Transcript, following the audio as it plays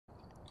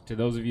To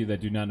those of you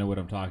that do not know what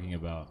I'm talking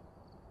about,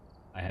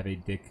 I have a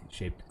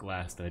dick-shaped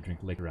glass that I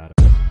drink liquor out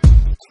of.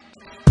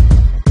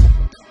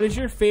 What is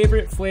your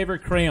favorite flavor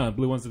crayon?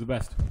 Blue ones are the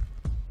best.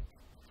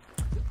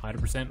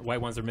 100%. White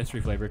ones are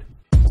mystery flavored.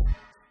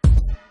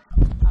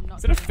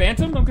 Is it a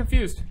phantom? I'm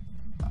confused.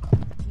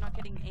 I'm not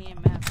getting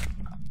AMF.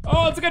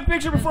 Oh, it's a good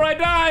picture before I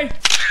die!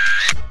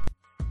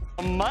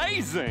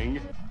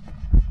 Amazing!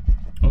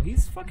 Oh,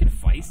 he's fucking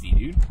feisty,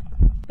 dude.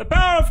 The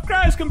power of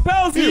Christ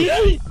compels you!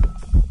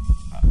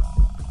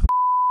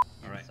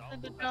 Alright.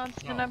 Linda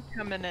Johnson, I'm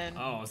coming in.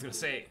 Oh, I was gonna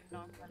say,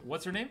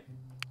 what's her name?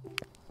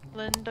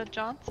 Linda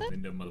Johnson?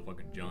 Linda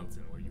motherfucking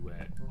Johnson, where you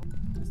at?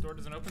 This door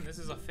doesn't open. This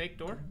is a fake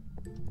door.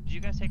 Did you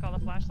guys take all the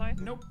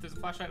flashlights? Nope, there's a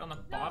flashlight on the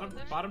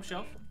bottom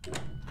shelf.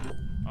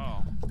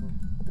 Oh.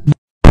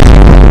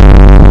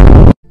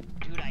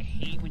 Dude, I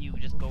hate when you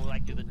just go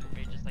like through the door,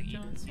 just like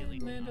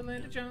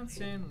Linda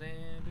Johnson.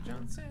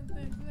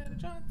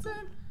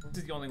 This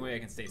is the only way I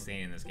can stay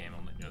sane in this game.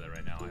 I'm letting you know that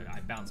right now.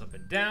 I bounce up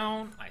and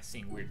down. I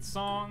sing weird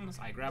songs.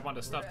 I grab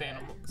onto stuffed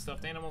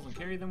animals and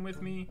carry them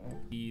with me.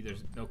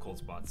 There's no cold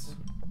spots.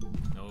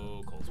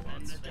 No cold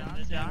spots.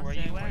 Where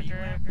you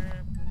at?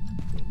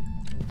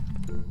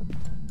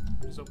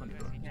 Just open the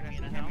door. Hear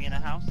me in a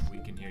house? We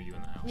can hear you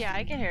in the house. Yeah,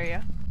 I can hear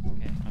you.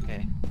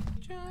 Okay.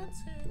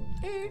 Johnson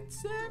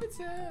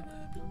 877.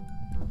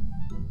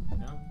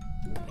 No.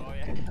 Oh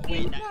yeah.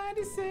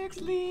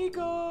 896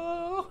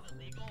 legal.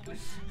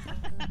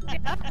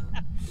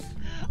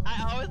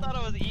 I always thought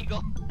it was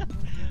Eagle.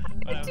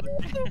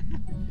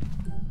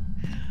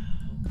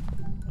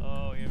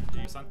 Oh,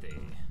 MG. Sante.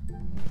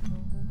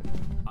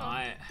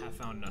 I have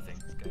found nothing,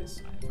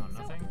 guys. I have found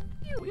nothing.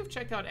 We have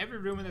checked out every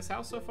room in this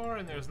house so far,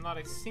 and there's not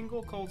a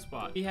single cold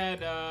spot. We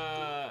had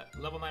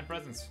level 9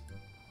 presents.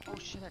 Oh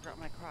shit! I dropped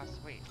my cross.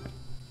 Wait.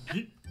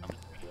 I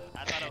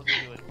thought I was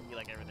gonna do it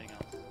like everything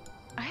else.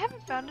 I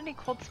haven't found any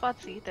cold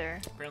spots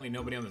either. Apparently,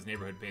 nobody on this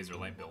neighborhood pays their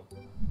light bill.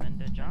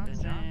 Linda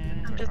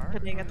Johnson. I'm just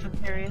putting it's a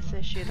serious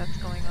issue that's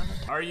going on.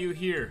 Are you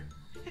here?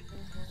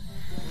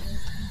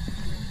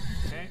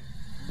 Okay.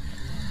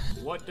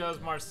 What does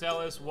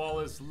Marcellus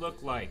Wallace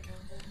look like?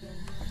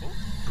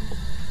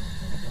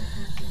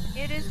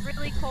 It is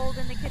really cold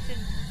in the kitchen.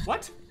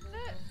 What?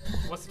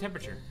 What's the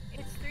temperature?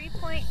 It's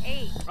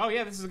 3.8. Oh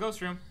yeah, this is a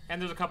ghost room, and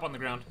there's a cup on the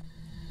ground.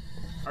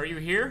 Are you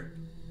here?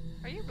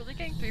 Are you really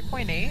getting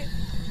 3.8?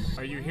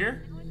 Are you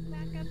here? It went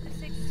back up to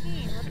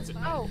 16. What the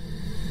fuck?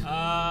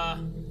 Oh.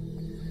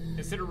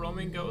 Is it a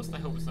roaming ghost? I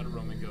hope it's not a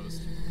roaming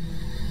ghost.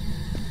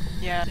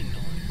 Yeah.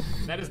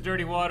 That is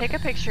dirty water. Take a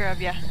picture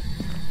of you.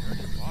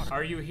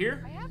 Are you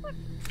here?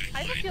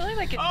 I have a feeling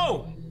like it.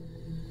 Oh!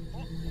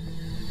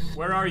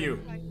 Where are you?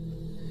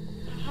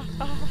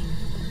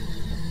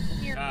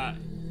 Here.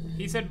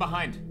 He said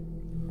behind.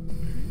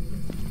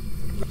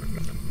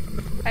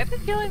 I have a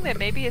feeling that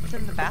maybe it's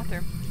in the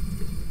bathroom.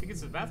 I think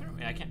it's the bathroom?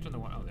 Yeah, I can't turn the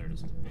one. Oh, there it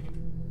is.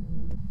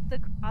 The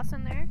cross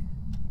in there?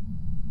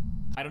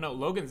 I don't know.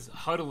 Logan's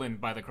huddling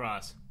by the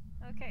cross.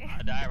 Okay.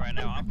 I die right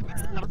now. I'm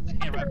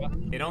staying right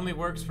behind. It only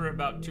works for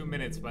about 2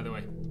 minutes, by the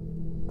way.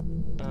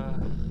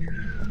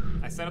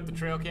 I set up the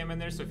trail cam in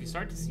there, so if you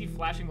start to see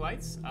flashing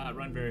lights,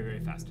 run very, very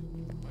fast.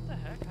 What the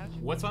heck?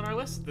 What's on our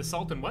list? The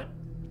salt and what?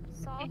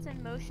 Salt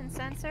and motion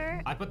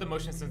sensor. I put the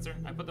motion sensor.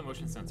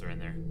 In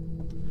there.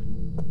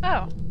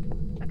 Oh.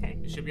 Okay.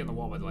 It should be on the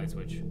wall by the light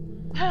switch.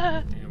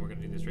 And we're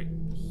gonna do this right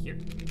here.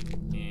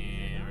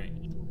 And right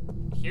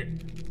here.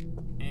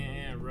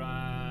 And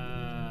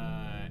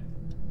right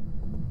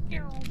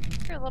here.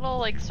 Your little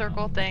like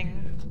circle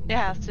thing. It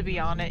has to be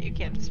on it. You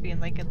can't just be in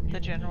like the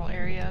general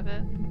area of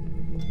it.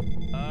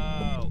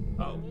 Oh.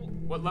 Oh.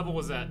 What level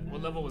was that?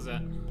 What level was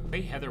that? The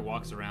way Heather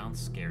walks around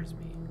scares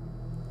me.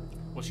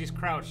 Well, she's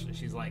crouched and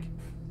she's like...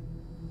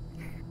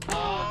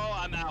 Oh,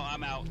 I'm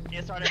out.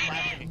 It started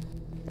flashing.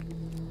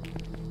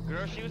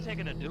 Girl, she was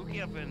taking a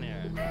dookie up in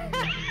there.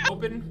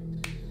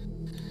 Open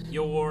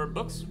your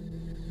books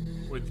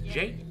with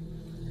J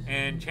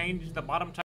and change the bottom type.